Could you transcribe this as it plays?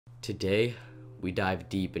Today, we dive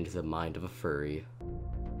deep into the mind of a furry.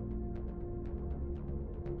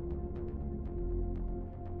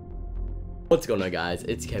 What's going on, guys?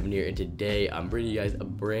 It's Kevin here, and today I'm bringing you guys a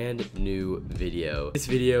brand new video. This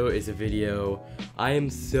video is a video I am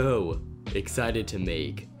so excited to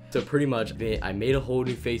make. So pretty much, I made a whole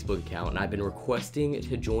new Facebook account, and I've been requesting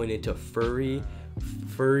to join into furry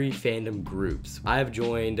fandom groups. I have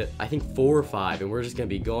joined, I think, 4 or 5, and we're just gonna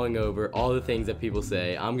be going over all the things that people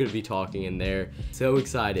say. I'm gonna be talking in there. So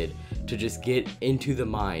excited to just get into the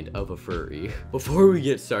mind of a furry. Before we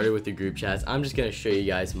get started with the group chats, I'm just gonna show you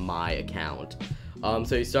guys my account.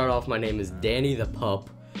 So you start off, my name is Danny the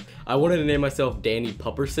Pup. I wanted to name myself Danny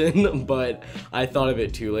Pupperson, but I thought of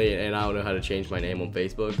it too late, and I don't know how to change my name on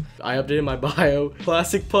Facebook. I updated my bio.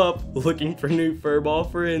 Classic pup, looking for new furball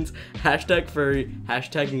friends, hashtag furry,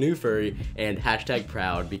 hashtag new furry, and hashtag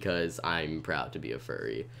proud, because I'm proud to be a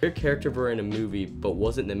furry. Your character were in a movie, but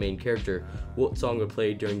wasn't the main character. What song would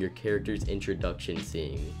play during your character's introduction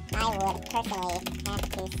scene? I would personally have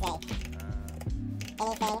to say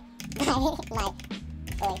anything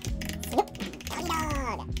like Snoop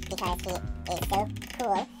Dogg, because he is so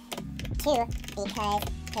cool. 2, because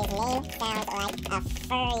his name sounds like a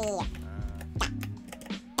furry.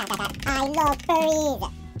 I love furries.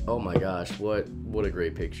 Oh my gosh, what a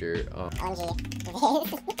great picture. OMG, this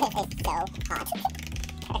is so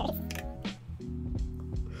hot.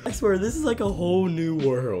 I swear, this is like a whole new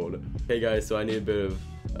world. Hey guys, so I need a bit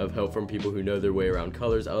of help from people who know their way around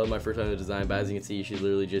colors. I love my first time to design, but as you can see, she's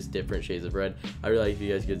literally just different shades of red. I really like if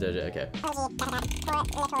you guys could judge it. Okay. Where are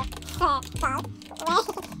the stars from?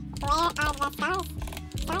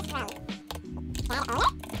 That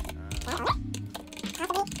over?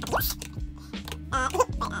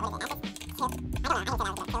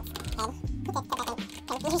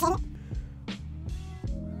 Confusion.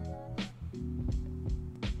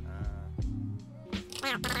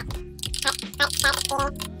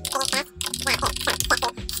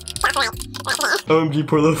 OMG,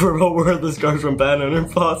 poor little furball world, the scars from bad owner,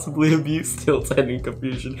 possibly abuse, still sending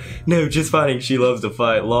confusion. No, just fighting, she loves to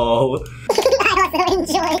fight, lol. I also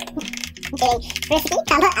enjoy being frisky,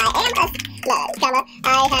 I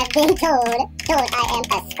have been told I am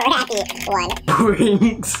a scrappy one.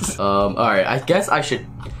 Rings. Alright, I guess I should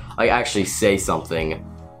actually say something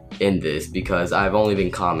in this, because I've only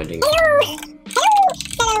been commenting.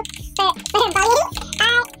 Hello, everybody. I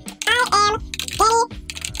am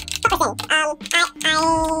Danny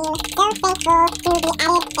Pupperson. I'm so thankful to be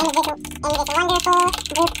added in this wonderful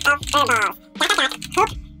group of furballs.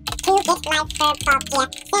 Hope to get my furball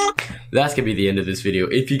soon. That's gonna be the end of this video.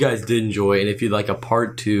 If you guys did enjoy, and if you'd like a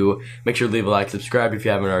part 2, make sure to leave a like, subscribe if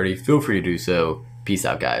you haven't already. Feel free to do so. Peace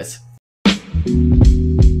out, guys.